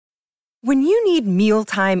When you need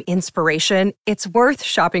mealtime inspiration, it's worth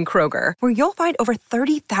shopping Kroger, where you'll find over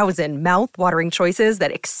 30,000 mouth-watering choices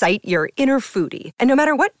that excite your inner foodie. And no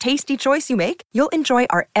matter what tasty choice you make, you'll enjoy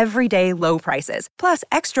our everyday low prices, plus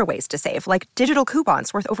extra ways to save, like digital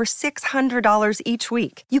coupons worth over $600 each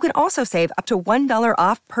week. You can also save up to $1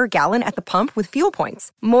 off per gallon at the pump with fuel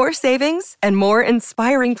points. More savings and more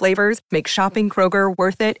inspiring flavors make shopping Kroger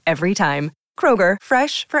worth it every time. Kroger,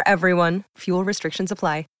 fresh for everyone. Fuel restrictions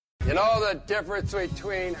apply. You know the difference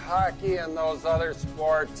between hockey and those other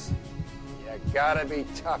sports? You gotta be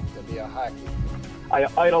tough to be a hockey. I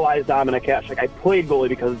idolize Dominik Hasek. I played goalie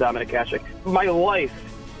because of Dominik Hasek. My life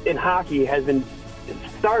in hockey has been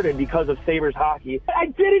started because of Sabres hockey. I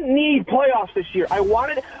didn't need playoffs this year. I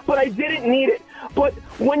wanted it, but I didn't need it. But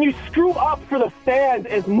when you screw up for the fans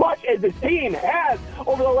as much as this team has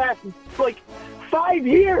over the last, 5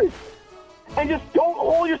 years, and just don't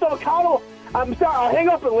hold yourself accountable, I'm sorry, I'll hang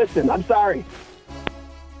up and listen. I'm sorry.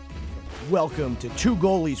 Welcome to Two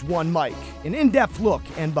Goalies, One Mic, an in-depth look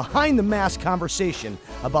and behind-the-mask conversation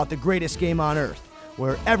about the greatest game on earth,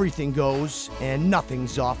 where everything goes and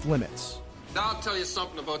nothing's off limits. Now I'll tell you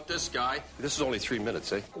something about this guy. This is only 3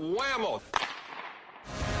 minutes, eh? Whammo!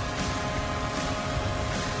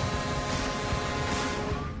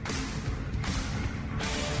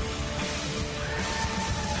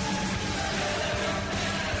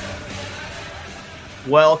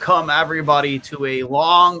 Welcome, everybody, to a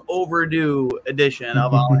long overdue edition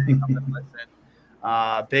of All I Come to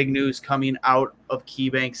Listen. Big news coming out of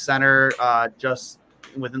KeyBank Center just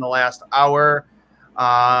within the last hour.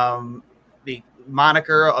 The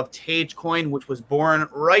moniker of Tagecoin, which was born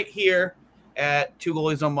right here at Two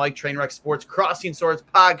Goalies on Mike, Trainwreck Sports, Crossing Swords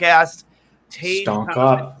podcast. Tage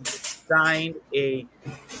signed a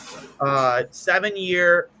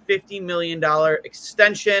 7-year, $50 million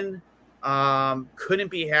extension.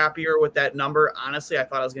 Couldn't be happier with that number. Honestly, I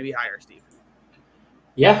thought it was going to be higher, Steve.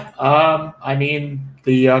 Yeah. I mean,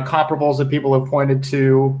 the comparables that people have pointed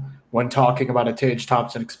to when talking about a Tage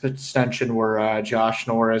Thompson extension were Josh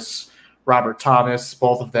Norris, Robert Thomas.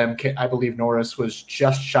 Both of them, I believe Norris was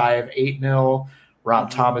just shy of 8 mil.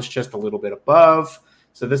 Rob Thomas just a little bit above.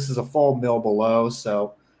 So this is a full mil below.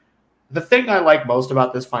 So the thing I like most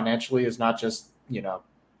about this financially is not just, an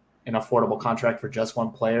affordable contract for just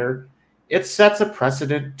one player. It sets a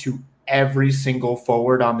precedent to every single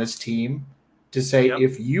forward on this team to say,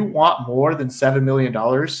 if you want more than $7 million,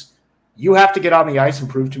 you have to get on the ice and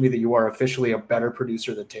prove to me that you are officially a better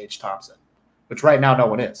producer than Tage Thompson, which right now no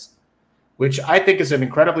one is, which I think is an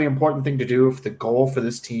incredibly important thing to do if the goal for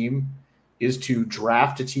this team is to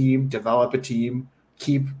draft a team, develop a team,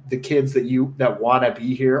 keep the kids that want to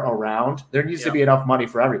be here around. There needs to be enough money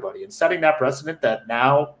for everybody. And setting that precedent that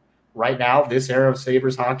right now, this era of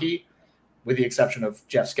Sabres hockey, with the exception of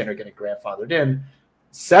Jeff Skinner getting grandfathered in,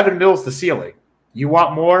 7 mil's the ceiling. You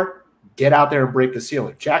want more? Get out there and break the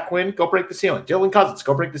ceiling. Jack Quinn, go break the ceiling. Dylan Cousins,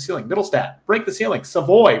 go break the ceiling. Middlestat, break the ceiling.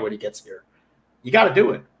 Savoy, when he gets here. You got to do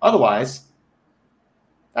it. Otherwise,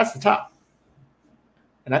 that's the top.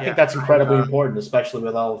 And I think that's incredibly important, especially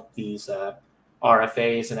with all these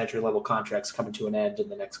RFAs and entry-level contracts coming to an end in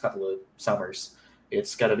the next couple of summers.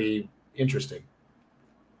 It's going to be interesting.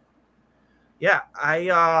 Yeah,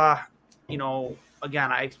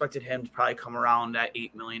 again, I expected him to probably come around that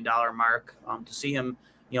 $8 million mark. To see him,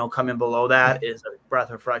 come in below that is a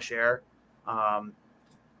breath of fresh air,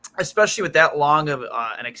 especially with that long of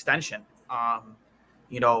an extension.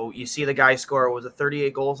 You see the guy score, was it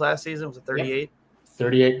 38 goals last season? Was it 38?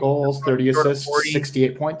 38 goals, 30 assists,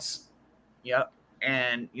 68 points. Yep.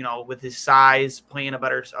 And, with his size, playing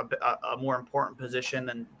a more important position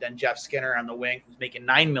than Jeff Skinner on the wing, who's making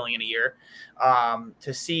 $9 million a year,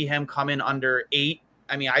 to see him come in under 8.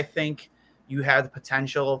 I mean, I think you have the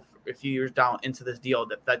potential a few years down into this deal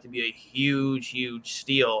that to be a huge, huge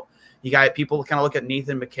steal. You got people kind of look at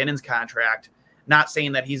Nathan McKinnon's contract, not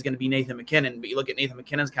saying that he's going to be Nathan McKinnon, but you look at Nathan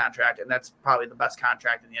McKinnon's contract, and that's probably the best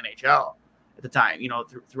contract in the NHL at the time,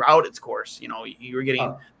 throughout its course. You were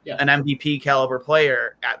getting an MVP caliber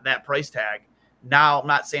player at that price tag. Now, I'm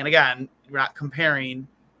not saying, again, we're not comparing,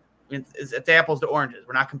 it's apples to oranges.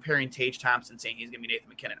 We're not comparing Tage Thompson saying he's going to be Nathan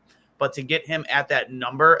McKinnon. But to get him at that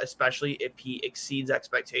number, especially if he exceeds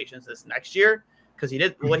expectations this next year, because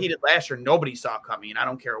what he did last year, nobody saw coming. I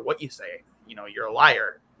don't care what you say. You're a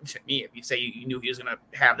liar to me if you say you knew he was going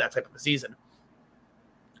to have that type of a season.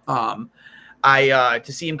 To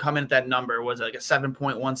see him come in at that number was like a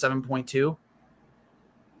 7.1, 7.2,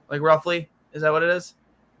 like roughly. Is that what it is?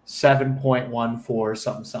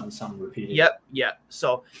 7.14, something repeated. Yep.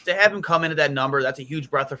 So to have him come in at that number, that's a huge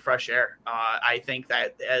breath of fresh air. I think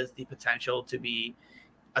that has the potential to be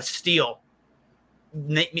a steal,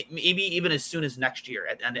 maybe even as soon as next year,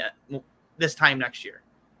 this time next year.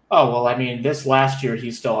 Oh, well, I mean, this last year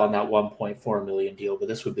he's still on that $1.4 million deal, but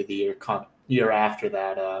this would be the year after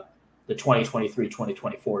that, the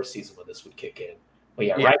 2023-2024 season when this would kick in. But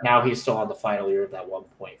yeah, right now he's still on the final year of that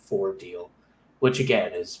 1.4 deal, which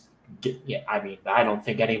again is, I mean, I don't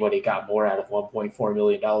think anybody got more out of $1.4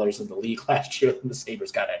 million in the league last year than the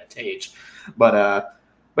Sabres got out of Tage. But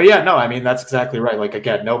yeah, no, I mean, that's exactly right. Like,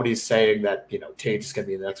 again, nobody's saying that, Tage is going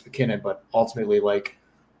to be the next McKinnon, but ultimately, like,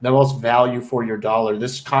 the most value for your dollar,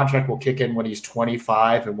 this contract will kick in when he's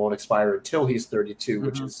 25 and won't expire until he's 32,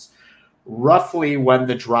 which is roughly when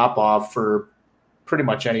the drop-off for pretty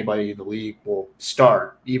much anybody in the league will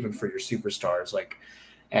start, even for your superstars. Like,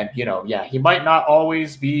 and, he might not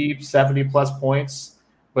always be 70-plus points,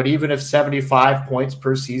 but even if 75 points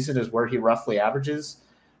per season is where he roughly averages,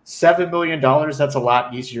 $7 million, that's a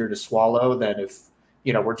lot easier to swallow than if,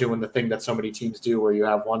 we're doing the thing that so many teams do where you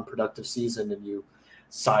have one productive season and you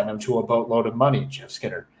sign him to a boatload of money, Jeff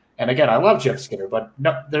Skinner. And again, I love Jeff Skinner, but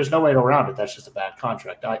no, there's no way around it. That's just a bad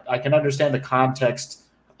contract. I can understand the context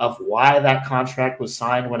of why that contract was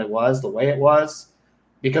signed when it was, the way it was,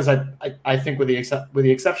 because I think with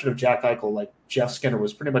the exception of Jack Eichel, like, Jeff Skinner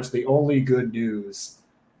was pretty much the only good news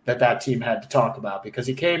that team had to talk about, because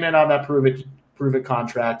he came in on that prove it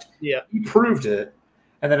contract. Yeah, he proved it,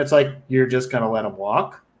 and then it's like, you're just going to let him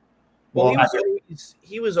walk? Well,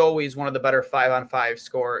 he was always one of the better 5-on-5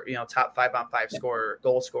 score, top 5-on-5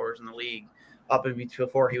 goal scorers in the league up and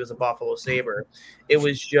before he was a Buffalo Sabre. It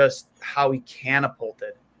was just how he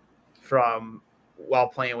catapulted from while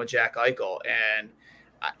playing with Jack Eichel. And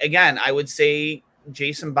again, I would say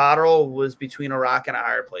Jason Botterill was between a rock and a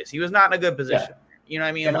hard place. He was not in a good position. Yeah. You know what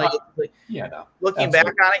I mean? Looking back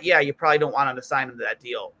on it, you probably don't want him to sign him to that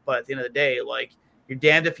deal. But at the end of the day, like, you're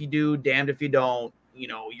damned if you do, damned if you don't.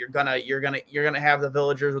 You're gonna have the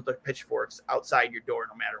villagers with the pitchforks outside your door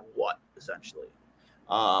no matter what, essentially.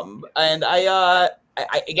 And I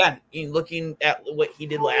again, looking at what he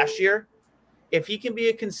did last year, if he can be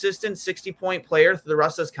a consistent 60-point player through the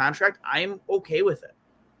rest of his contract, I'm okay with it.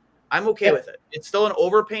 With it. It's still an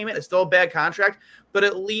overpayment. It's still a bad contract, but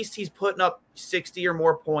at least he's putting up 60 or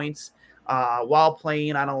more points while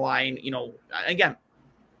playing on a line. Again,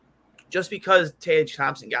 just because Tage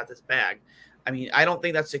Thompson got this bag, I mean, I don't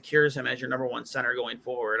think that secures him as your number one center going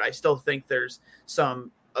forward. I still think there's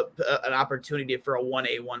an opportunity for a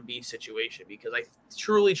 1A, 1B situation, because I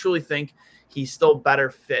truly, truly think he's still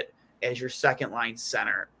better fit as your second line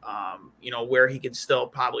center, where he can still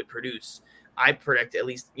probably produce. I predict at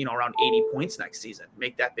least, around 80 points next season,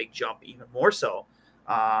 make that big jump even more so,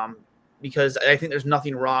 because I think there's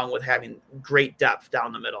nothing wrong with having great depth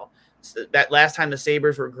down the middle. So that last time the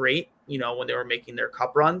Sabres were great, when they were making their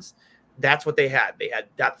cup runs, that's what they had. They had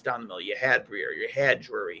depth down the middle. You had Breer, you had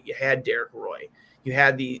Drury, you had Derek Roy. You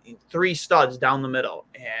had the three studs down the middle,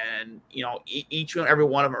 and each and every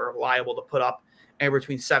one of them are liable to put up anywhere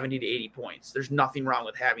between 70 to 80 points. There's nothing wrong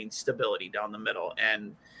with having stability down the middle,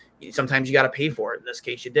 and sometimes you got to pay for it. In this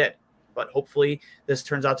case, you did, but hopefully this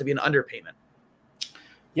turns out to be an underpayment.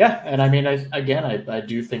 Yeah, and I mean, I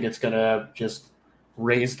do think it's going to just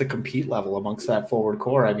raise the compete level amongst that forward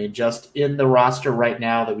core. I mean, just in the roster right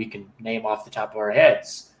now that we can name off the top of our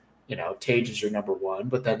heads, Tage is your number one,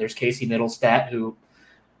 but then there's Casey Middlestat, who,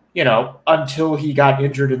 until he got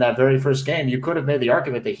injured in that very first game, you could have made the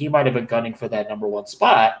argument that he might have been gunning for that number one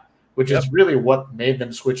spot, which is really what made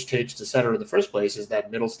them switch Tage to center in the first place, is that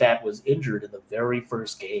Middlestat was injured in the very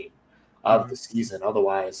first game of the season.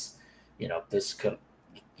 Otherwise, this could,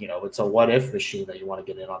 it's a what-if machine that you want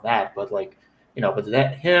to get in on that. But but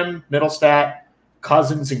that him, Middlestat,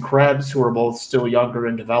 Cousins, and Krebs, who are both still younger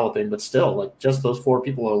and developing, but still, just those four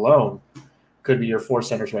people alone could be your four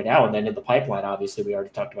centers right now. And then in the pipeline, obviously, we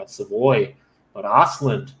already talked about Savoy, but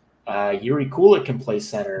Ostlund, Yuri Kulik can play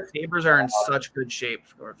center. Sabres are in such good shape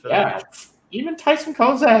for even Tyson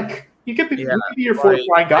Kozak. He could be your fourth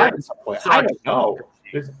line guy at some point. I don't know.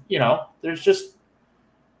 There's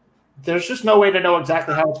just no way to know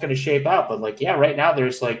exactly how it's going to shape out. But right now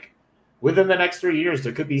there's within the next 3 years,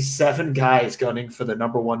 there could be 7 guys gunning for the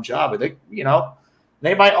number one job. And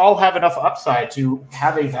they might all have enough upside to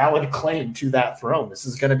have a valid claim to that throne. This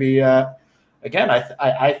is going to be, again,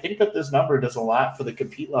 I think that this number does a lot for the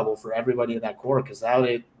compete level for everybody in that core, because now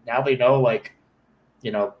they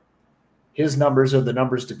know, his numbers are the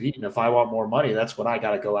numbers to beat. And if I want more money, that's what I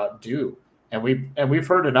got to go out and do. And we've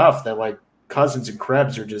heard enough that Cousins and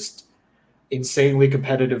Krebs are just insanely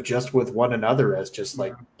competitive just with one another as just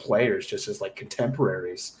players, just as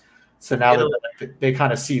contemporaries. So now they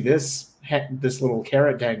kind of see this little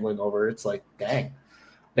carrot dangling over. It's dang.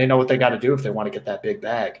 they know what they got to do if they want to get that big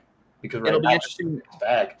bag. Because It'll be interesting.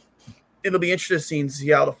 Bag. It'll be interesting to see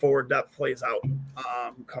how the forward depth plays out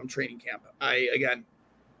come training camp. I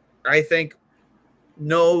think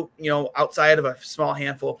outside of a small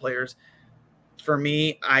handful of players, for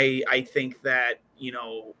me, I think that,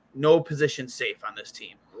 no position's safe on this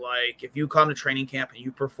team. Like, if you come to training camp and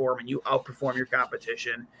you perform and you outperform your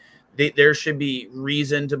competition, there should be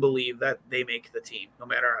reason to believe that they make the team, no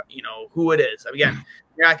matter, who it is. Again,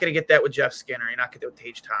 you're not going to get that with Jeff Skinner. You're not going to get with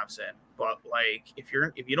Tage Thompson. But, like, if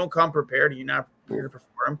you don't come prepared and you're not prepared to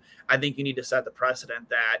perform, I think you need to set the precedent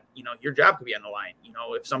that, your job could be on the line.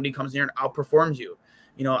 If somebody comes in here and outperforms you,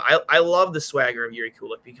 I love the swagger of Yuri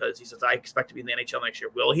Kulik because he says, I expect to be in the NHL next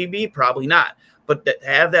year. Will he be? Probably not. But to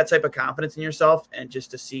have that type of confidence in yourself and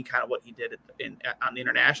just to see kind of what he did on the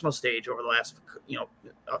international stage over the last,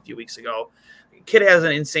 a few weeks ago, kid has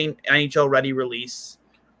an insane NHL ready release.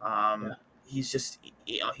 He's just,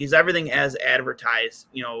 he's everything as advertised,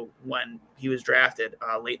 when he was drafted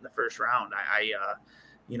late in the first round. I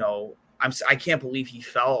can't believe he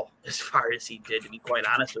fell as far as he did, to be quite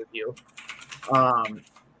honest with you.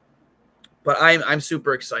 But I'm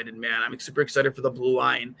super excited, man. I'm super excited for the blue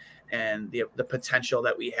line and the potential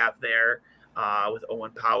that we have there with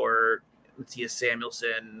Owen Power, Matthias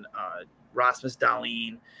Samuelsson, Rasmus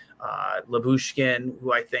Dahlin, Labushkin,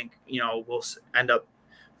 who I think, will end up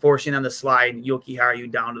forcing on the slide Yoki Haru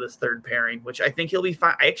down to this third pairing, which I think he'll be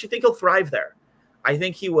fine. I actually think he'll thrive there. I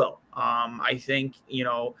think he will. I think,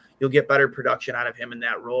 you'll get better production out of him in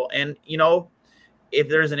that role. And, if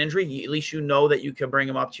there's an injury, at least that you can bring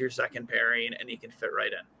him up to your second pairing and he can fit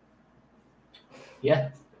right in.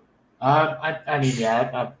 Yeah.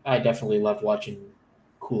 I definitely loved watching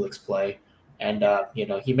Kulik's play. And,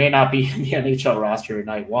 he may not be in the NHL roster in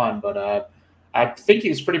night one, but I think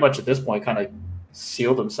he's pretty much at this point kind of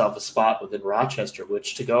sealed himself a spot within Rochester,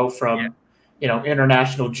 which to go from,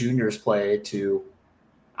 international juniors play to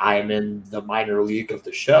I'm in the minor league of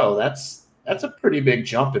the show, that's a pretty big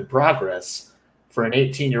jump in progress for an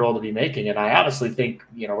 18-year-old to be making. And I honestly think,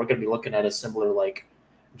 we're going to be looking at a similar like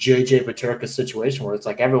JJ Peterka situation where it's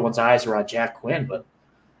like everyone's eyes are on Jack Quinn, but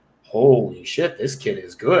holy shit, this kid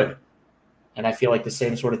is good. And I feel like the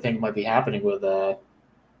same sort of thing might be happening with,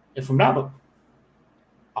 if I'm not,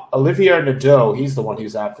 Olivier Nadeau, he's the one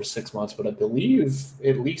who's out for 6 months, but I believe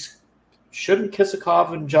at least shouldn't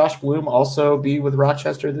Kisakov and Josh Bloom also be with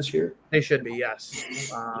Rochester this year? They should be, yes.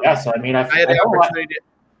 So I mean, I had the opportunity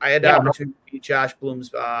to meet Josh Bloom's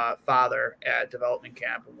father at development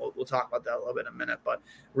camp, and we'll talk about that a little bit in a minute. But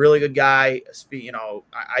really good guy.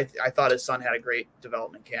 I thought his son had a great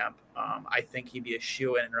development camp. I think he'd be a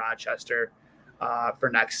shoo-in in Rochester for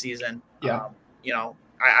next season. Yeah.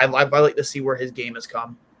 I like to see where his game has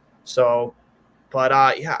come. So,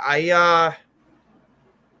 but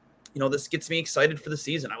this gets me excited for the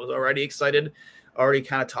season. I was already excited,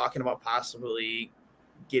 kind of talking about possibly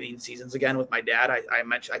getting seasons again with my dad.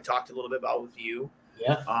 I talked a little bit about with you.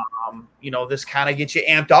 Yeah. This kind of gets you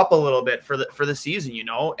amped up a little bit for the season,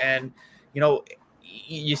 and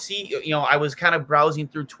you see, I was kind of browsing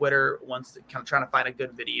through Twitter once, kind of trying to find a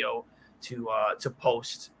good video to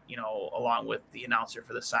post, along with the announcer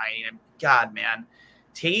for the signing. And God, man,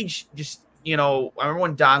 Tage just, I remember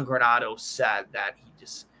when Don Granato said that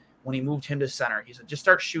when he moved him to center, he said, just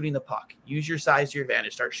start shooting the puck, use your size to your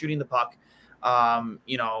advantage, start shooting the puck.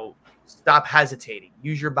 Stop hesitating,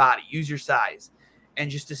 use your body, use your size.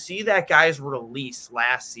 And just to see that guy's release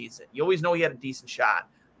last season, you always know he had a decent shot,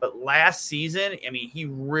 but last season, I mean, he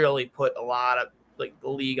really put a lot of the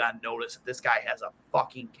league on notice that this guy has a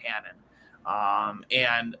fucking cannon.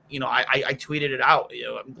 And I tweeted it out.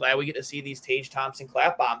 I'm glad we get to see these Tage Thompson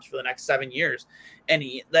clap bombs for the next 7 years. And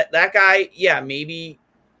that guy, maybe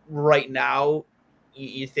right now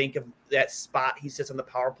you think of that spot he sits on the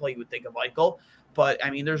power play, you would think of Eichel. But, I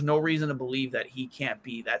mean, there's no reason to believe that he can't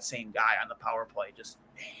be that same guy on the power play, just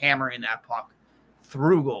hammering that puck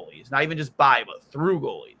through goalies. Not even just by, but through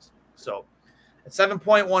goalies. So, at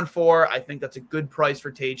 7.14, I think that's a good price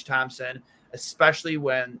for Tage Thompson, especially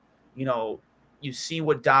when, you see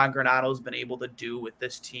what Don Granato's been able to do with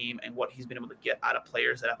this team and what he's been able to get out of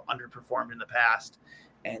players that have underperformed in the past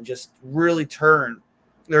and just really turn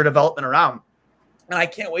their development around. And I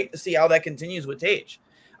can't wait to see how that continues with Tage.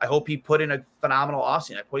 I hope he put in a phenomenal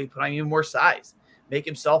offseason. I hope he put on even more size, make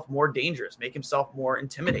himself more dangerous, make himself more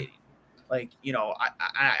intimidating. I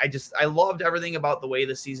loved everything about the way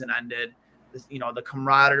the season ended. The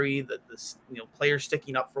camaraderie, the players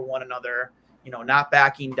sticking up for one another, not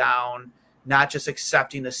backing down, not just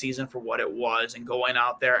accepting the season for what it was and going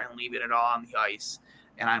out there and leaving it all on the ice.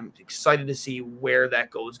 And I'm excited to see where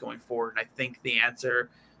that goes going forward. And I think the answer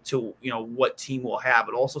to what team will have.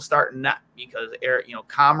 It'll also start in net because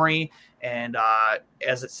Comrie and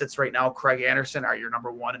as it sits right now, Craig Anderson are your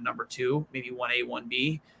number 1 and number 2, maybe 1A,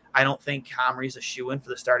 1B. I don't think Comrie's a shoo-in for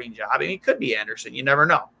the starting job. I mean, it could be Anderson. You never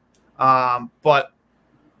know. But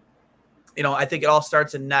I think it all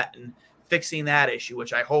starts in net and fixing that issue,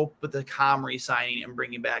 which I hope with the Comrie signing and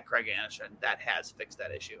bringing back Craig Anderson, that has fixed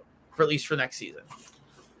that issue for at least for next season.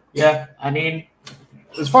 Yeah, I mean,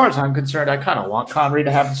 as far as I'm concerned, I kind of want Comrie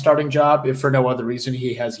to have the starting job, if for no other reason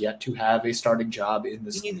he has yet to have a starting job in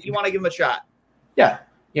this league. You want to give him a shot. Yeah.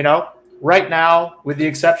 Right now, with the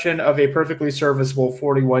exception of a perfectly serviceable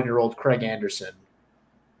 41-year-old Craig Anderson,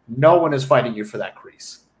 no one is fighting you for that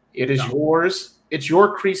crease. It is yours. It's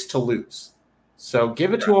your crease to lose. So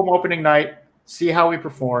give it to him opening night, see how he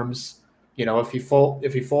performs. If he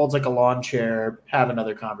folds like a lawn chair, have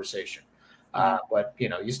another conversation. But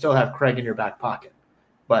you still have Craig in your back pocket.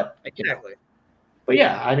 But exactly. But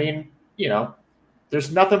yeah, I mean,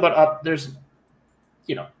 there's nothing but up. There's,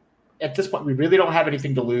 at this point, we really don't have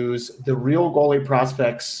anything to lose. The real goalie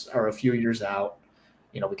prospects are a few years out.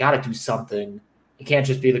 We got to do something. It can't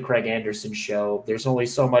just be the Craig Anderson show. There's only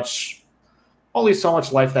so much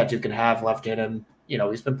life that dude can have left in him.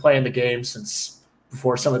 He's been playing the game since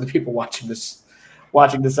before some of the people watching this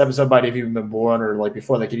episode might have even been born, or like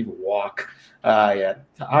before they could even walk. Yeah,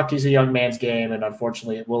 hockey's a young man's game, and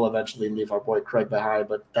unfortunately, it will eventually leave our boy Craig behind.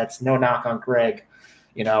 But that's no knock on Craig.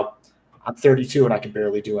 I'm 32 and I can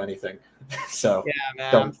barely do anything. So yeah,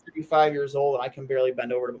 man, I'm 35 years old and I can barely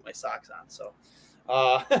bend over to put my socks on. So,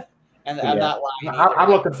 and I'm not lying.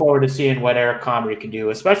 I'm looking forward to seeing what Eric Comrie can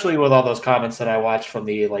do, especially with all those comments that I watched from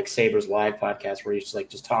the Sabres Live podcast, where he's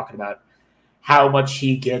just talking about how much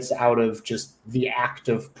he gets out of just the act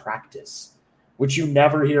of practice, which you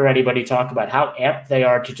never hear anybody talk about, how amped they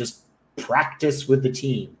are to just practice with the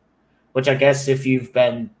team, which I guess if you've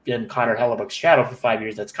been in Connor Hellebuck's shadow for 5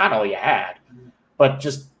 years, that's kind of all you had. But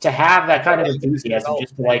just to have that kind of enthusiasm,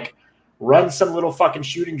 just to run some little fucking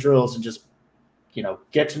shooting drills and just,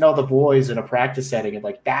 get to know the boys in a practice setting, and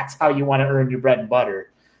that's how you want to earn your bread and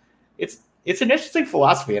butter. It's an interesting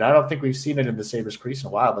philosophy, and I don't think we've seen it in the Sabres crease in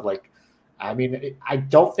a while, but I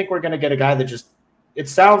don't think we're going to get a guy that just, it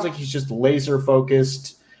sounds like he's just laser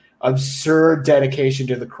focused, absurd dedication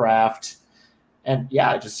to the craft. And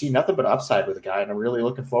yeah, I just see nothing but upside with the guy. And I'm really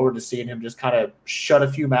looking forward to seeing him just kind of shut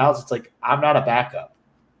a few mouths. It's like, I'm not a backup.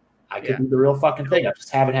 I could do the real fucking thing. I just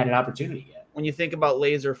haven't had an opportunity yet. When you think about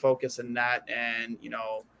laser focus and that, and,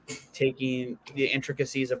 taking the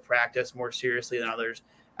intricacies of practice more seriously than others,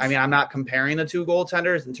 I mean, I'm not comparing the two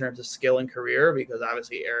goaltenders in terms of skill and career, because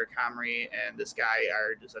obviously Eric Comrie and this guy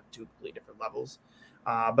are just at two completely different levels.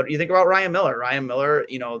 But you think about Ryan Miller,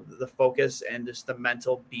 the focus and just the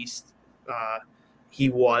mental beast he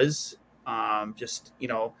was,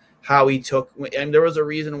 how he took, and there was a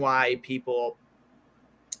reason why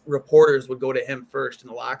reporters would go to him first in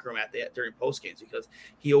the locker room during post games, because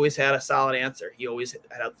he always had a solid answer. He always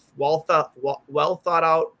had a well thought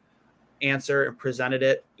out answer and presented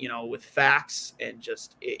it, with facts, and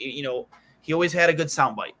just, he always had a good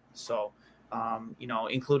soundbite. So,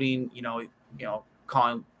 including,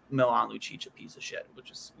 calling Milan Lucic a piece of shit,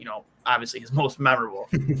 which is, obviously his most memorable.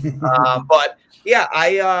 But yeah,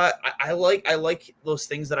 I like those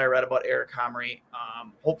things that I read about Eric Comrie.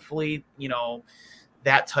 Hopefully,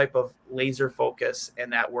 that type of laser focus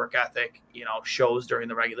and that work ethic, shows during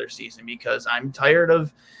the regular season, because I'm tired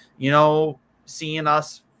of, seeing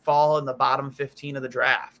us fall in the bottom 15 of the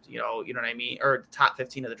draft, you know what I mean? Or top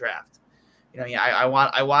 15 of the draft. I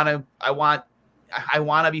want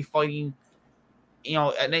to be fighting,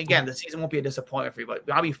 and again, the season won't be a disappointment for you, but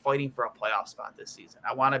I'll be fighting for a playoff spot this season.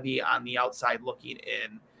 I want to be on the outside looking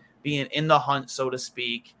in, being in the hunt, so to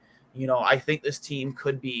speak. I think this team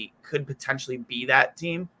could potentially be that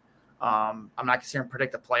team. I'm not going to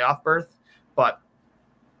predict a playoff berth, but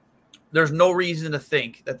there's no reason to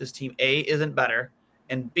think that this team, A, isn't better,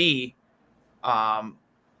 and B,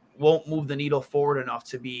 won't move the needle forward enough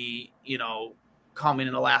to be, coming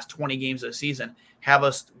in the last 20 games of the season, have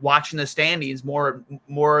us watching the standings more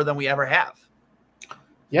than we ever have.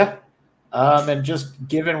 Yeah. And just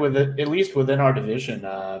given at least within our division,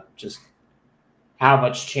 just how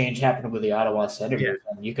much change happened with the Ottawa Senators. Yeah.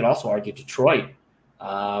 And you could also argue Detroit.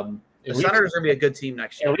 The Senators are going to be a good team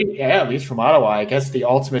next year. At least from Ottawa. I guess the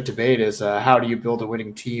ultimate debate is how do you build a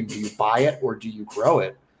winning team? Do you buy it or do you grow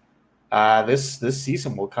it? This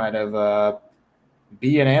season will kind of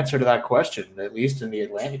be an answer to that question, at least in the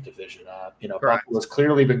Atlantic Division. Buffalo's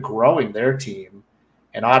clearly been growing their team,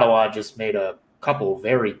 and Ottawa just made a couple of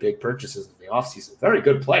very big purchases in the offseason. Very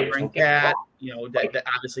good players. Cat,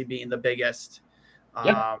 obviously being the biggest.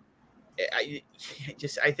 Yeah.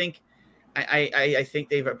 I think I think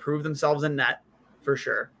they've improved themselves in net for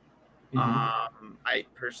sure. I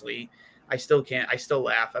personally, I still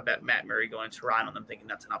laugh about Matt Murray going to Toronto and I'm thinking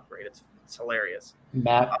that's an upgrade. It's hilarious.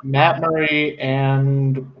 Matt Murray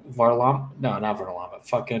and Varlamov. No, not Varlamov.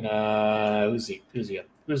 Fucking who's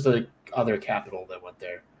the other capital that went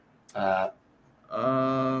there?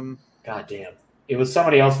 God damn. It was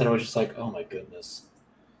somebody else that I was just like, oh my goodness.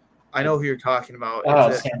 I know who you're talking about.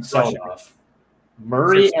 Samsonov.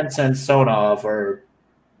 Murray and Samsonov are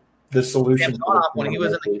the solution. Samsonov, when he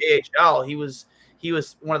was in the KHL, he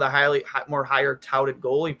was one of the more higher touted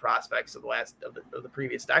goalie prospects of the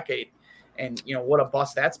previous decade. And what a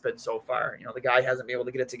bust that's been so far. The guy hasn't been able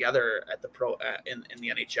to get it together at the pro in the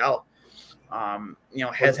NHL.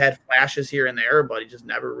 Has had flashes here and there, but he just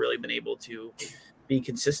never really been able to be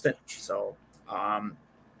consistent. So,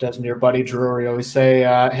 doesn't your buddy Drury always say,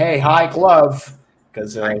 "Hey, high glove"?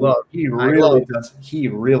 Because he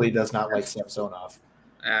really does not like Samsonov.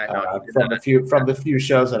 From the few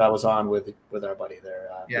shows that I was on with our buddy there.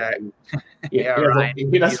 He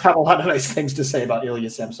does have a lot of nice things to say about Ilya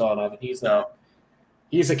Samsonov, and he's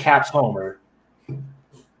a Caps homer.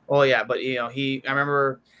 Well, yeah, but I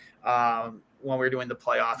remember when we were doing the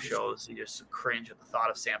playoff shows, he just cringed at the thought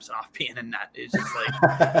of Samsonov being in that. It's just like,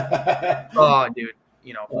 oh, dude,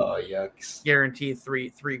 oh yucks, guaranteed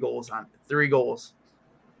three goals.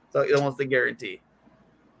 So almost the guarantee.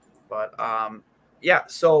 But yeah.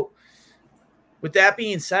 So with that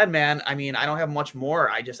being said, man, I mean, I don't have much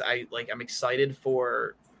more. I'm excited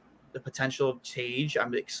for the potential change.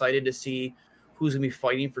 I'm excited to see who's going to be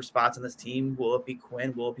fighting for spots on this team. Will it be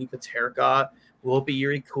Quinn? Will it be Peterka? Will it be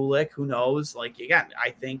Yuri Kulik? Who knows? Again, I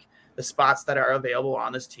think the spots that are available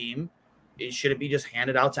on this team, should it be just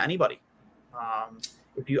handed out to anybody?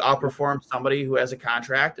 If you outperform somebody who has a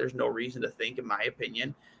contract, there's no reason to think, in my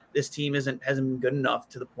opinion, this team hasn't been good enough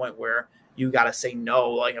to the point where you got to say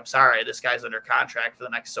no. I'm sorry, this guy's under contract for the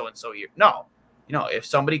next so-and-so year. No, if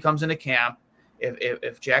somebody comes into camp,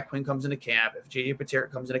 if Jack Quinn comes into camp, if JJ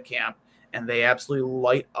Peterka comes into camp, and they absolutely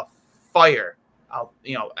light a fire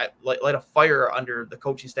light a fire under the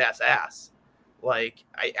coaching staff's ass. I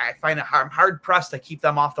find it I'm hard pressed to keep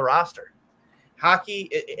them off the roster. Hockey,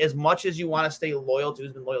 as much as you want to stay loyal to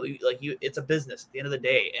who's been loyal, it's a business at the end of the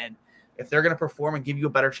day. And if they're going to perform and give you a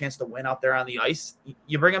better chance to win out there on the ice,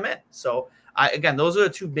 you bring them in. So again, those are the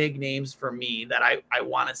two big names for me that I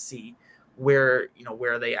want to see where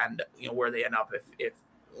they end up. If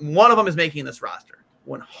one of them is making this roster,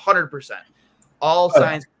 100%. All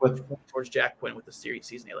signs towards Jack Quinn with the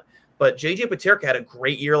season. But JJ Peterka had a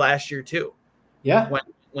great year last year too. Yeah.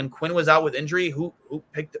 When Quinn was out with injury, who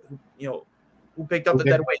picked up the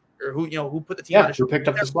dead weight, or who put the team on his who picked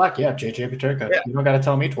up the slack? Yeah, JJ Peterka. Yeah. You don't got to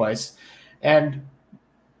tell me twice. And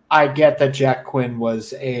I get that Jack Quinn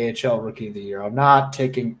was AHL Rookie of the Year. I'm not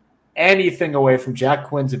taking anything away from Jack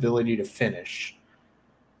Quinn's ability to finish.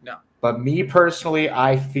 No. But me personally,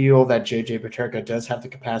 I feel that JJ Peterka does have the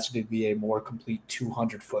capacity to be a more complete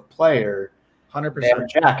 200-foot player 100%. than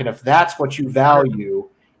Jack. And if that's what you value,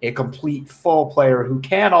 a complete full player who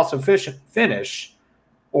can also finish,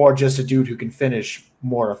 or just a dude who can finish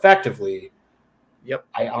more effectively, yep.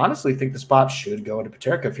 I honestly think the spot should go to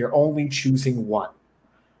Peterka if you're only choosing one.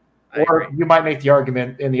 Or you might make the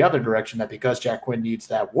argument in the other direction that because Jack Quinn needs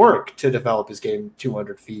that work to develop his game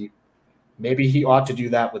 200 feet, maybe he ought to do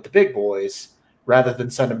that with the big boys rather than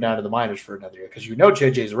send him down to the minors for another year, because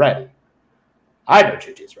JJ's ready. I know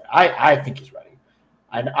JJ's ready. I think he's ready.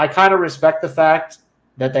 I kind of respect the fact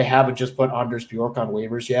that they haven't just put Anders Bjork on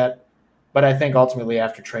waivers yet, but I think ultimately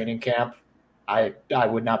after training camp, I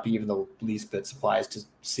would not be even the least bit surprised to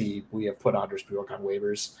see we have put Anders Bjork on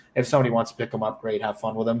waivers. If somebody wants to pick him up, great, have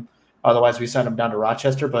fun with him. Otherwise, we send him down to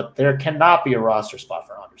Rochester, but there cannot be a roster spot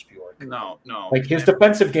for Anders Bjork. No. His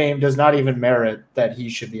defensive game does not even merit that he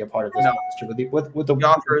should be a part of this roster.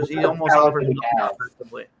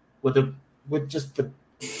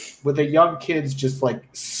 With the young kids just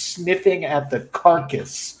sniffing at the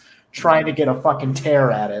carcass, trying to get a fucking tear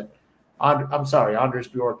at it. I'm sorry, Anders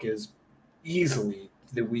Bjork is easily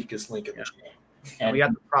the weakest link in the chain. And we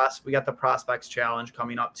got the prospects challenge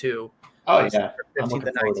coming up too. Oh yeah, 15th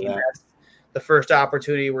to 19th. That's the first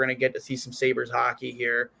opportunity we're going to get to see some Sabres hockey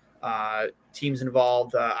here. Teams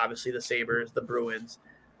involved, obviously the Sabres, the Bruins,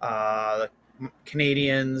 the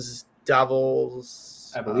Canadians,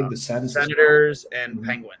 Devils, I believe the Senators, and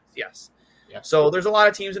Penguins. Yes. Yeah. So there's a lot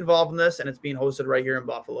of teams involved in this, and it's being hosted right here in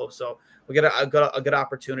Buffalo. So we get a good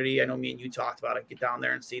opportunity. I know me and you talked about it. Get down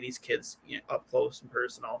there and see these kids up close and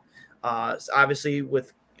personal. So obviously,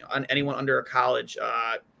 with anyone under a college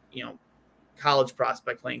college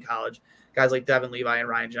prospect playing college. Guys like Devin Levi and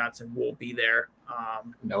Ryan Johnson won't be there.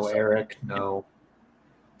 Eric, no.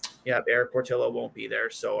 Yeah, Eric Portillo won't be there.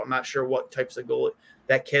 So I'm not sure what types of goal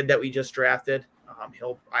that kid that we just drafted.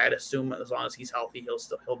 I'd assume as long as he's healthy,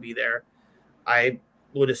 he'll be there. I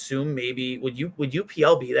would assume maybe would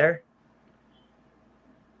UPL be there?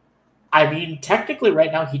 I mean, technically,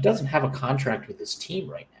 right now he doesn't have a contract with his team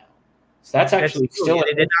right now, so that's actually still.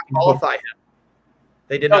 They did not qualify him.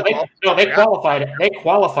 They did not. They qualified. They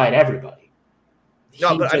qualified everybody.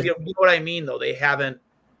 No, but you know what I mean, though. They haven't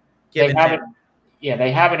given him. Yeah,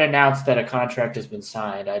 they haven't announced that a contract has been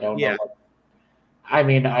signed. I don't know. I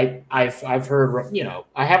mean, I've heard,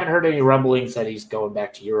 I haven't heard any rumblings that he's going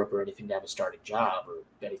back to Europe or anything to have a starting job or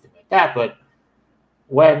anything like that. But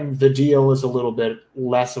when the deal is a little bit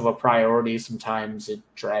less of a priority, sometimes it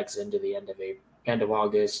drags into the end of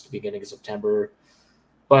August, beginning of September.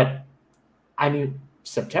 But I mean,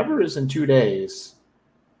 September is in 2 days.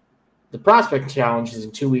 The prospect challenge is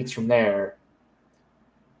in 2 weeks from there.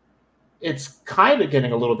 It's kind of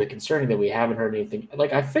getting a little bit concerning that we haven't heard anything.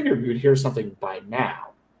 Like, I figured we would hear something by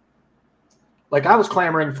now. Like, I was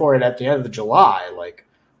clamoring for it at the end of July. Like,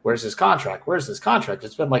 where's his contract? Where's his contract?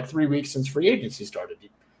 It's been like 3 weeks since free agency started.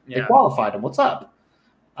 They qualified him. What's up?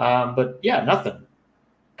 But, yeah, nothing.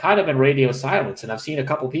 Kind of in radio silence. And I've seen a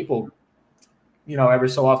couple people, every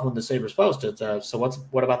so often when the Sabres post it, so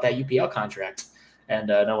what about that UPL contract? And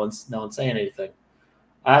no one's saying anything.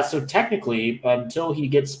 So technically, until he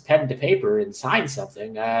gets pen to paper and signs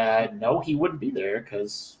something, no, he wouldn't be there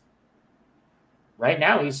because right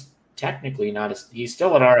now he's technically not. He's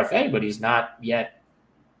still an RFA, but he's not yet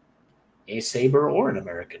a Sabre or an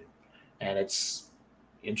American, and it's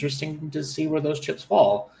interesting to see where those chips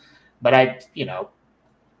fall. But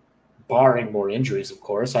barring more injuries, of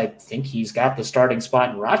course, I think he's got the starting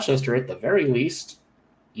spot in Rochester at the very least.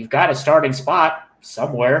 You've got a starting spot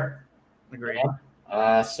somewhere. Agreed.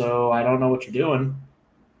 So I don't know what you're doing.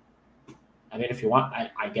 I mean, if you want,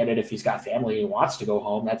 I get it. If he's got family and he wants to go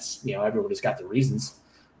home, that's, everybody's got the reasons.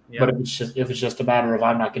 Yeah. But if it's just a matter of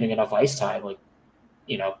I'm not getting enough ice time, like,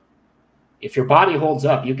 if your body holds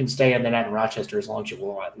up, you can stay in the net in Rochester as long as you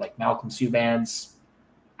want. Like Malcolm Subban's,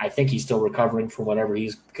 I think he's still recovering from whatever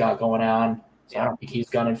he's got going on. So I don't think he's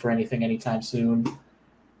gunning for anything anytime soon.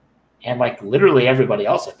 And like literally everybody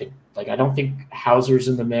else, I think. Like I don't think Hauser's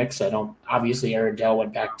in the mix. Obviously Aaron Dell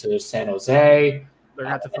went back to San Jose.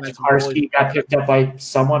 Tokarski got picked up by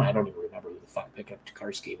someone. I don't even remember who the fuck picked up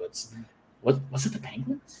Tokarski, but was it the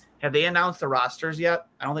Penguins? Have they announced the rosters yet?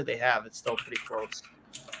 I don't think they have. It's still pretty close.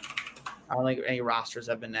 I don't think any rosters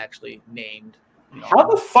have been actually named. How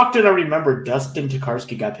the fuck did I remember Dustin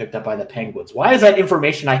Tokarski got picked up by the Penguins? Why is that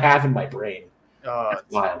information I have in my brain?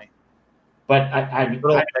 It's wild. Funny. But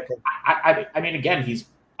I mean, again, he's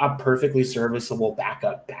a perfectly serviceable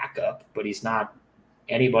backup, but he's not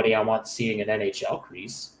anybody I want seeing an NHL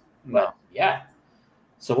crease. But yeah,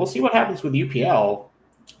 so we'll see what happens with UPL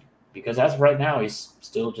because as of right now, he's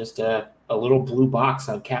still just a little blue box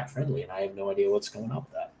on Cap Friendly, and I have no idea what's going on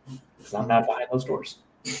with that because I'm not behind those doors.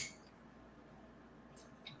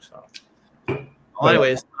 So, well,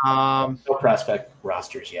 anyways, no prospect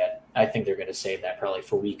rosters yet. I think they're going to save that probably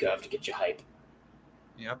for week of to get you hype.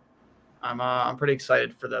 Yep. I'm pretty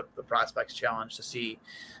excited for the prospects challenge to see.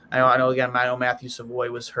 I know Matthew Savoy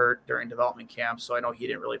was hurt during development camp, so I know he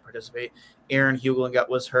didn't really participate. Aaron Huglen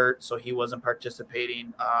was hurt, so he wasn't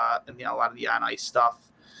participating in a lot of the on ice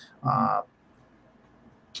stuff. I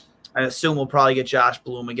assume we'll probably get Josh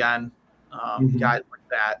Bloom again. Guys like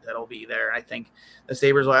that'll be there. And I think the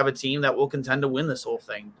Sabres will have a team that will contend to win this whole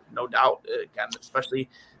thing, no doubt. Again, especially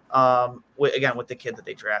with the kid that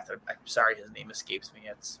they drafted. I'm sorry, his name escapes me.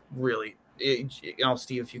 It's really,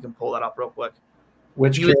 Steve, if you can pull that up real quick.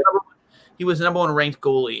 Which he was the number one ranked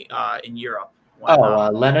goalie in Europe.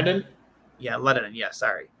 Lennon? Yeah, Lennon. Yeah,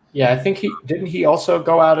 sorry. Yeah, I think he also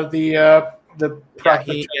go out of the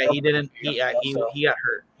he didn't. He got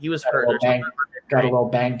hurt. He was hurt. Got a little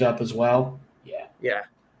banged up as well. Yeah.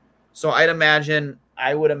 So I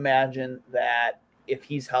would imagine that if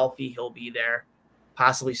he's healthy, he'll be there,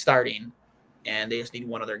 possibly starting, and they just need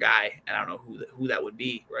one other guy. And I don't know who that would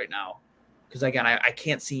be right now, because again, I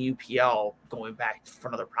can't see UPL going back for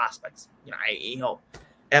another prospect.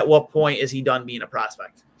 At what point is he done being a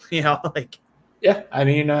prospect? Yeah, I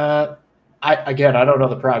mean, I don't know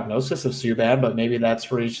the prognosis of Subban, but maybe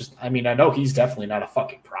that's where he's just. I mean, I know he's definitely not a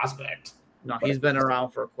fucking prospect. No, he's been around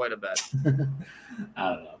for quite a bit. I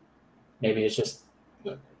don't know. Maybe it's just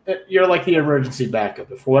you're like the emergency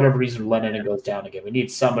backup. If for whatever reason Lennon goes down again, we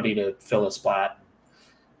need somebody to fill a spot.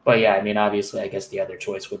 But yeah, I mean, obviously, I guess the other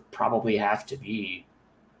choice would probably have to be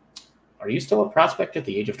are you still a prospect at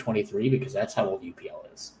the age of 23? Because that's how old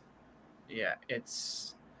UPL is. Yeah,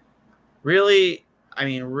 it's really, I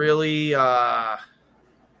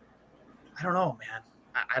don't know, man.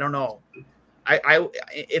 I don't know. I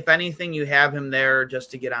if anything, you have him there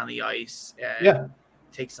just to get on the ice and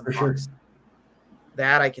take some pucks. Sure.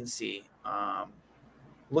 That I can see.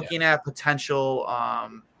 Looking at potential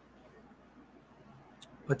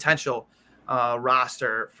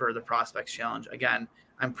roster for the Prospects Challenge. Again,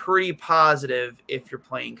 I'm pretty positive if you're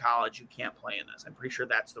playing college, you can't play in this. I'm pretty sure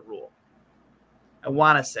that's the rule. I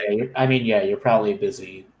want to say. You're probably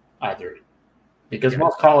busy either because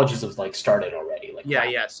most colleges have started already.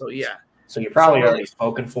 So you're probably already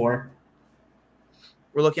spoken for.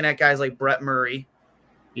 We're looking at guys like Brett Murray.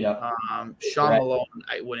 Yeah. Sean Malone,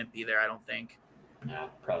 I wouldn't be there, I don't think. No,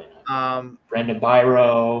 probably not. Brendan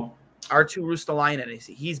Byro. R2 Rustalainen,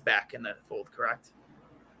 he's back in the fold, correct?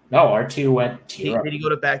 No, R2 went to Europe. Did he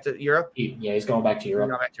go back to Europe? He's going back to Europe.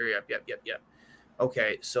 He's going back to Europe. Yep.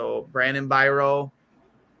 Okay, so Brandon Byro,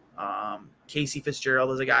 Casey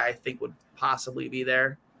Fitzgerald is a guy I think would possibly be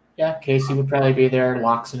there. Yeah, Casey would probably be there.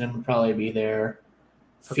 Loxonen would probably be there.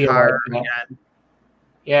 Picard again.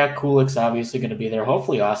 Yeah, Kulik's obviously going to be there.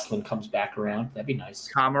 Hopefully Ostlund comes back around. That'd be nice.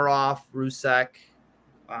 Komarov, Rusek,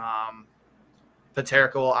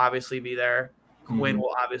 Paterka will obviously be there. Quinn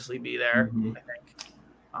will obviously be there, I think.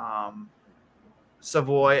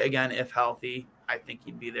 Savoy, again, if healthy, I think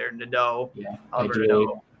he'd be there. Nadeau.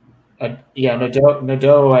 Yeah,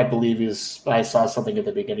 Nadeau, I believe, I saw something at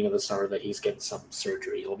the beginning of the summer that he's getting some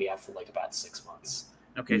surgery. He'll be out for about 6 months.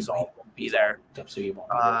 Okay, so he won't be there. So he won't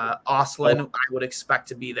be there. Ostlund, I would expect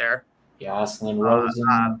to be there. Yeah, Ostlund,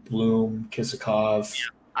 Rosen, Bloom, Kisakov. Yeah,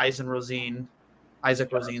 Isaac Rosine,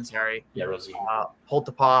 sorry. Yeah, Rosine.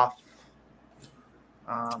 Poltapov.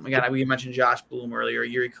 Again, we mentioned Josh Bloom earlier,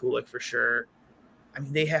 Yuri Kulik for sure. I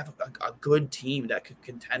mean, they have a good team that could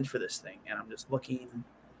contend for this thing, and I'm just looking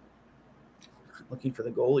for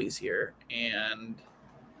the goalies here, and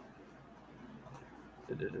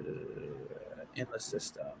in the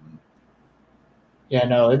system. Yeah,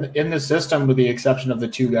 no, in the system, with the exception of the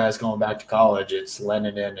two guys going back to college, it's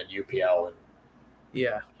Lenin and UPL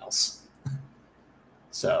and else.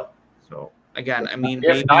 So again, I mean,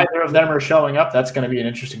 if neither of them are showing up, that's going to be an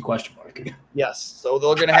interesting question mark. Yes, so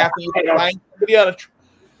they're going to have to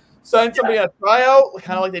sign somebody on a tryout,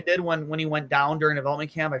 kind of like they did when he went down during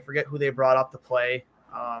development camp. I forget who they brought up to play.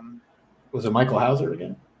 Was it Michael Hauser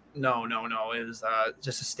again? No. It was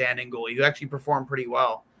just a standing goalie who actually performed pretty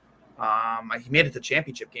well. He made it to the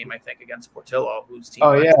championship game, I think, against Portillo, whose team.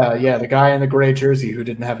 Oh, yeah, the guy in the gray jersey who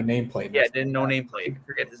didn't have a nameplate. Yeah, didn't know nameplate. I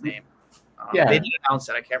forget his name. They didn't announce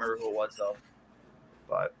it. I can't remember who it was, though.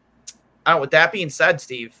 But with that being said,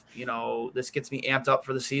 Steve, this gets me amped up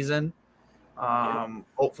for the season.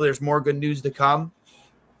 Hopefully there's more good news to come.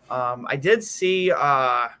 I did see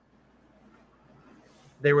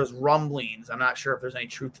there was rumblings. I'm not sure if there's any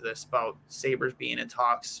truth to this about Sabres being in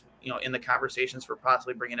talks, in the conversations for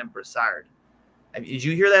possibly bringing in Brassard. Did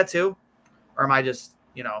you hear that too? Or am I just,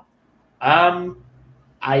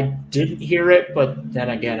 I didn't hear it, but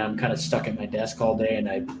then again, I'm kind of stuck at my desk all day and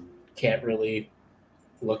I can't really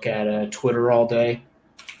look at Twitter all day.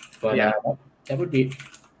 But that would be.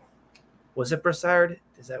 Was it Brassard?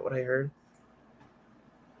 Is that what I heard?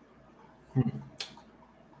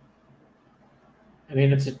 I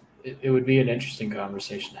mean, it would be an interesting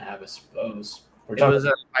conversation to have, I suppose. It was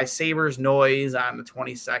by Sabres Noise on the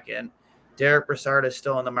 22nd. Derek Brassard is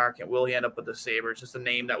still in the market. Will he end up with the Sabres? Just a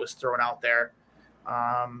name that was thrown out there.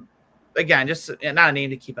 Again, just not a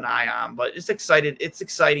name to keep an eye on, but it's excited. It's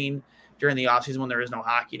exciting during the offseason when there is no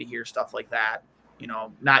hockey to hear stuff like that.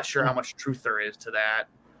 Not sure how much truth there is to that.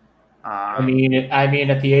 I mean,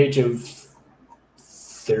 at the age of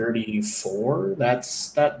 34,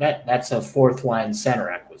 that's a fourth line center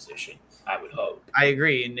acquisition, I would hope. I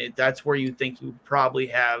agree, and that's where you think you probably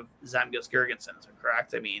have Zemgus Girgensson,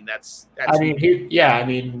 correct? I mean, that's.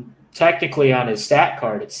 Technically on his stat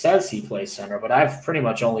card it says he plays center, but I've pretty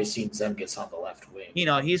much only seen Zemgus on the left wing.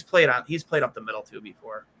 He's played up the middle too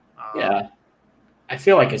before. I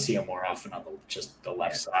feel like I see him more often on the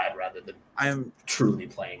left side rather than truly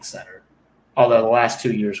playing center. Although the last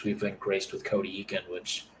 2 years we've been graced with Cody Eakin,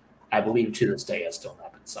 which I believe to this day has still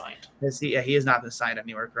not been signed. He has not been signed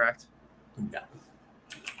anywhere, correct? No.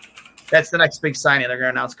 That's the next big signing. They're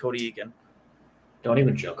going to announce Cody Eakin. Don't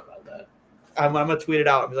even joke about that. I'm going to tweet it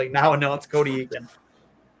out. I'm like, now announce Cody Eakin.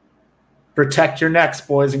 Protect your necks,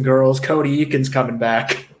 boys and girls. Cody Eakin's coming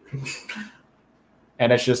back.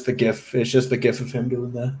 And it's just the gif. It's just the gif of him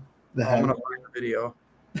doing the I'm going to find the video.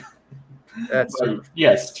 That's But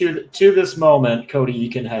yes, to this moment, Cody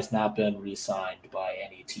Eakin has not been re-signed by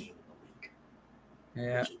any team in the league.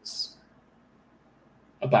 yeah. Which is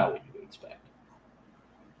about what you would expect.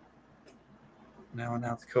 Now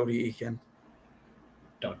announce Cody Eakin.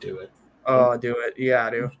 Don't do it. Oh, do it. Yeah,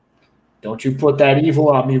 I do. Don't you put that evil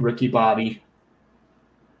on me, Ricky Bobby.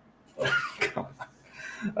 Come on.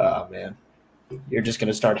 Oh, man. You're just going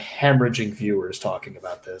to start hemorrhaging viewers talking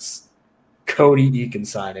about this. Cody Eakin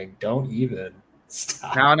signing. Don't even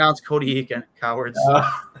stop. Now announce Cody Eakin. Cowards.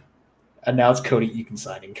 Announce Cody Eakin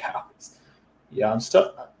signing. Cowards. Yeah, I'm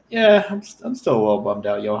still a little bummed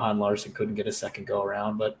out. Johan Larsson couldn't get a second go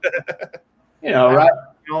around, but right?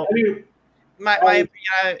 I mean, my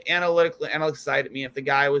analytics side of me, if the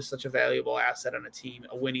guy was such a valuable asset on a team,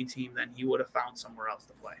 a winning team, then he would have found somewhere else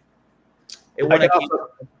to play.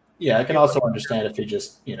 I can also understand if he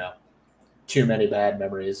just, too many bad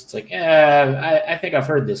memories. It's like, I think I've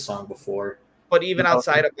heard this song before. But even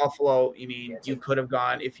outside of Buffalo, you could have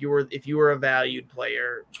gone if you were a valued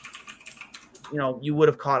player. You would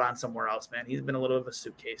have caught on somewhere else, man. He's been a little bit of a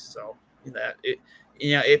suitcase. So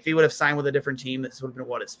if he would have signed with a different team, this would have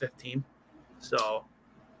been his fifth team. So,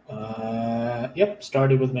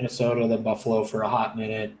 started with Minnesota, then Buffalo for a hot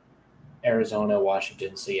minute, Arizona,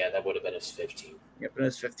 Washington. So that would have been his 15. Yep, been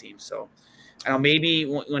his 15. So, I don't know, maybe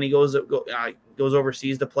when he goes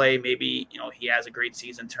overseas to play, maybe he has a great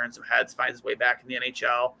season, turns some heads, finds his way back in the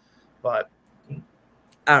NHL. But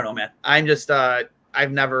I don't know, man. I'm just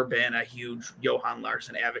I've never been a huge Johan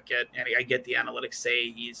Larsson advocate, and I get the analytics say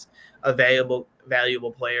he's a valuable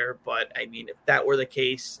player, but if that were the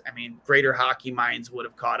case, greater hockey minds would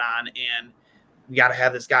have caught on, and we got to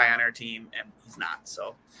have this guy on our team, and he's not.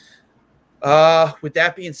 So, with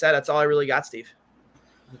that being said, that's all I really got, Steve.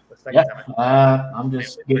 I'm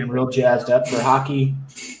just getting real jazzed up for hockey.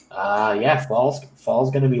 Fall's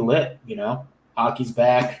going to be lit. Hockey's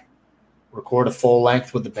back. Record a full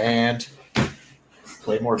length with the band.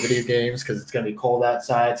 Play more video games because it's going to be cold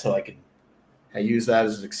outside, so I use that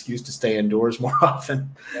as an excuse to stay indoors more often.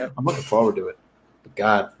 Yep. I'm looking forward to it. But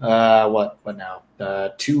God, what now?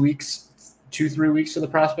 2 weeks, 3 weeks to the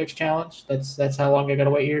Prospects Challenge. That's how long I got to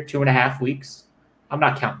wait here. 2.5 weeks. I'm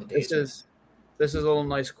not counting the days. This is a little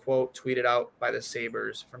nice quote tweeted out by the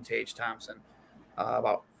Sabres from Tage Thompson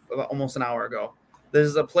about almost an hour ago. This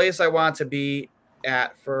is a place I want to be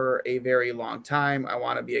at for a very long time. I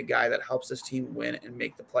want to be a guy that helps this team win and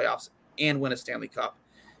make the playoffs and win a Stanley Cup.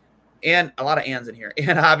 And a lot of ands in here.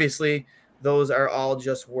 And obviously, those are all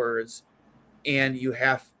just words. And you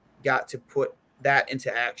have got to put that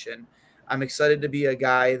into action. I'm excited to be a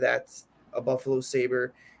guy that's a Buffalo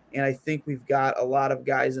Sabre. And I think we've got a lot of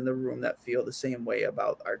guys in the room that feel the same way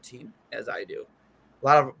about our team as I do. A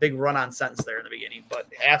lot of big run-on sentence there in the beginning, but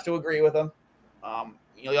I have to agree with him.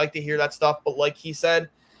 You like to hear that stuff, but like he said,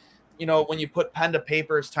 when you put pen to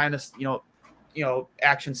paper, it's time to,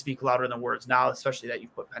 actions speak louder than words now, especially that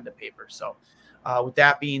you've put pen to paper. So with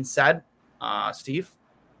that being said, Steve,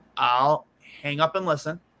 I'll hang up and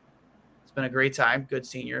listen. It's been a great time. Good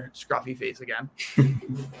seeing your scruffy face again.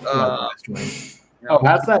 How's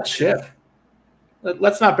that ship?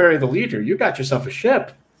 Let's not bury the lead here. You got yourself a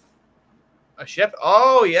ship. A ship?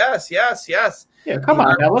 Oh, yes. Yeah, come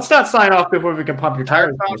on now. Let's not sign off before we can pump your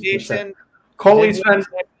tires. Foundation. Coley spends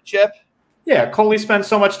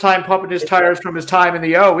so much time pumping his tires from his time in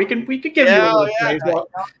the O. We could give you a little praise.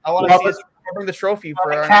 I want to see us bring the trophy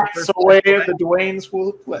for our cats away at the Dwayne's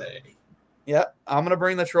will play. Yeah, I'm gonna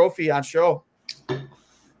bring the trophy on show.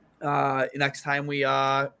 Next time we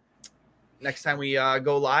go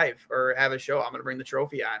live or have a show, I'm gonna bring the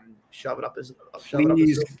trophy on and shove it up his.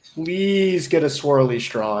 Please get a swirly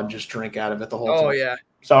straw and just drink out of it the whole time. Oh yeah.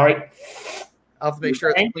 Sorry. I'll have to make sure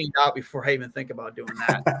it's cleaned out before I even think about doing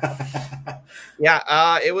that.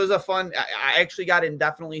 It was a fun. I actually got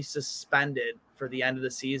indefinitely suspended for the end of the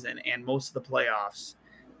season and most of the playoffs,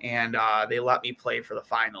 and they let me play for the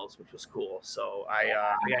finals, which was cool. So I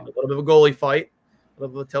had a little bit of a goalie fight, a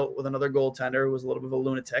little bit of a tilt with another goaltender who was a little bit of a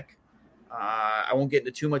lunatic. I won't get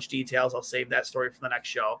into too much details. I'll save that story for the next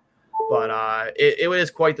show. But it was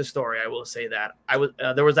quite the story. I will say that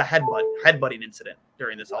there was a headbutting incident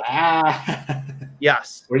during this whole thing.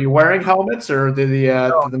 Yes. Were you wearing helmets or did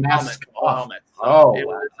the mask helmet? Oh, it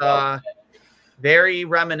was very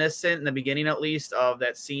reminiscent in the beginning, at least, of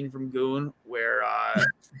that scene from Goon where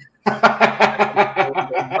Banzai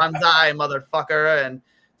motherfucker and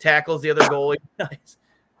tackles the other goalie.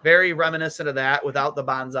 Very reminiscent of that without the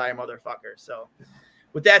Banzai motherfucker. So.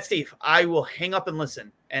 With that, Steve, I will hang up and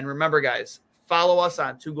listen. And remember, guys, follow us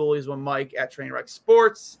on 2 Goalies 1 Mic at Trainwreck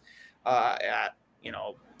Sports, at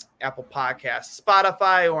Apple Podcasts,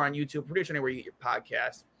 Spotify, or on YouTube, pretty much anywhere you get your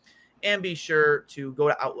podcast. And be sure to go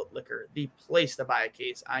to Outlet Liquor, the place to buy a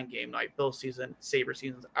case on game night. Bill season, Sabre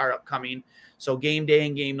seasons are upcoming. So game day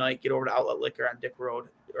and game night, get over to Outlet Liquor on Dick Road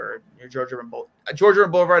or near Georgia River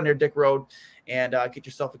Boulevard near Dick Road, and get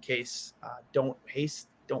yourself a case. Don't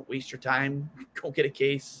waste your time. Go get a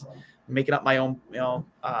case. I'm making up my own,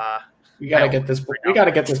 We gotta get this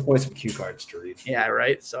boy some cue cards to read. Yeah,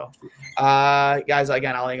 right. So, guys,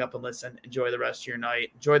 again, I'll hang up and listen. Enjoy the rest of your night.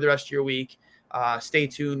 Enjoy the rest of your week. Stay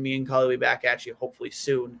tuned. Me and Cully will be back at you hopefully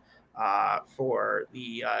soon for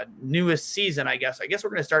the newest season. I guess we're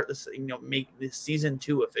going to start this. Make this season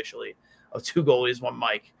 2 officially of Two Goalies, One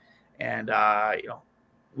Mic, and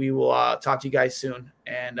we will talk to you guys soon.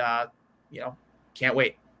 And can't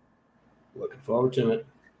wait. Looking forward to it.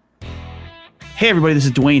 Hey everybody, this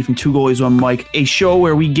is Dwayne from Two Goalies, One Mic, a show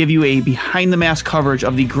where we give you a behind-the-mask coverage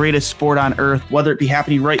of the greatest sport on earth, whether it be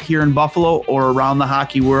happening right here in Buffalo or around the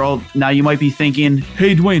hockey world. Now you might be thinking,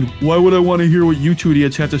 hey Dwayne, why would I want to hear what you two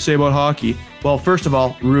idiots have to say about hockey? Well, first of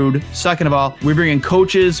all, rude. Second of all, we bring in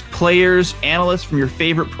coaches, players, analysts from your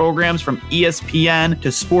favorite programs, from ESPN to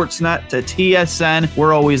Sportsnet to TSN.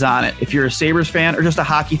 We're always on it. If you're a Sabres fan or just a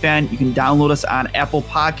hockey fan, you can download us on Apple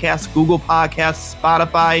Podcasts, Google Podcasts,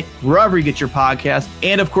 Spotify, wherever you get your podcasts.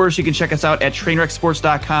 And of course, you can check us out at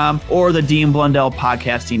trainwrecksports.com or the Dean Blundell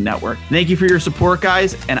Podcasting Network. Thank you for your support,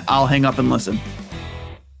 guys, and I'll hang up and listen.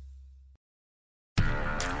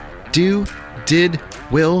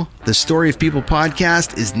 Will, the Story of People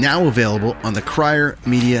podcast is now available on the Crier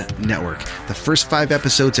Media Network. The first 5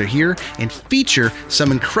 episodes are here and feature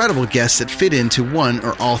some incredible guests that fit into one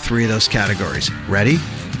or all 3 of those categories. Ready?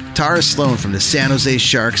 Tara Sloan from the San Jose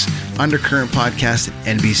Sharks Undercurrent podcast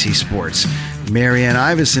at NBC Sports. Marianne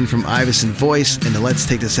Iveson from Iveson Voice and the Let's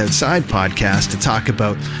Take This Outside podcast to talk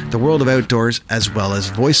about the world of outdoors as well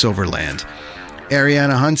as voiceover land.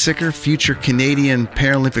 Ariana Hunsicker, future Canadian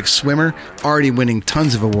Paralympic swimmer, already winning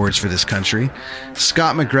tons of awards for this country.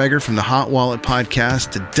 Scott McGregor from the Hot Wallet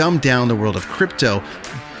podcast to dumb down the world of crypto,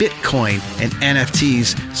 Bitcoin, and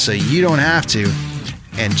NFTs so you don't have to.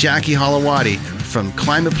 And Jackie Holowati from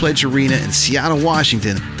Climate Pledge Arena in Seattle,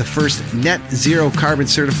 Washington, the first net zero carbon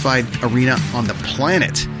certified arena on the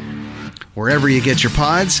planet. Wherever you get your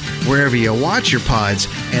pods, wherever you watch your pods,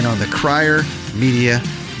 and on the Crier Media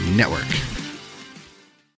Network.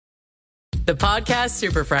 The Podcast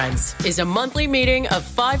Super Friends is a monthly meeting of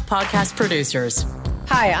 5 podcast producers.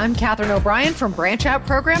 Hi, I'm Katherine O'Brien from Branch Out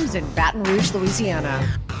Programs in Baton Rouge,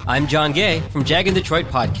 Louisiana. I'm John Gay from Jag and Detroit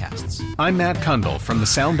Podcasts. I'm Matt Kundle from the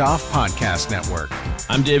Sound Off Podcast Network.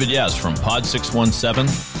 I'm David Yes from Pod 617,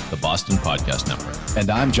 the Boston Podcast Network. And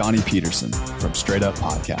I'm Johnny Peterson from Straight Up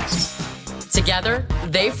Podcasts. Together,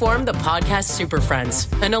 they form the Podcast Super Friends,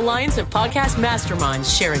 an alliance of podcast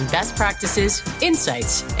masterminds sharing best practices,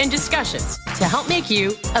 insights, and discussions to help make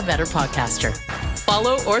you a better podcaster.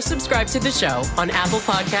 Follow or subscribe to the show on Apple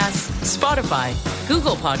Podcasts, Spotify,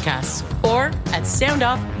 Google Podcasts, or at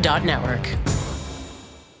soundoff.network.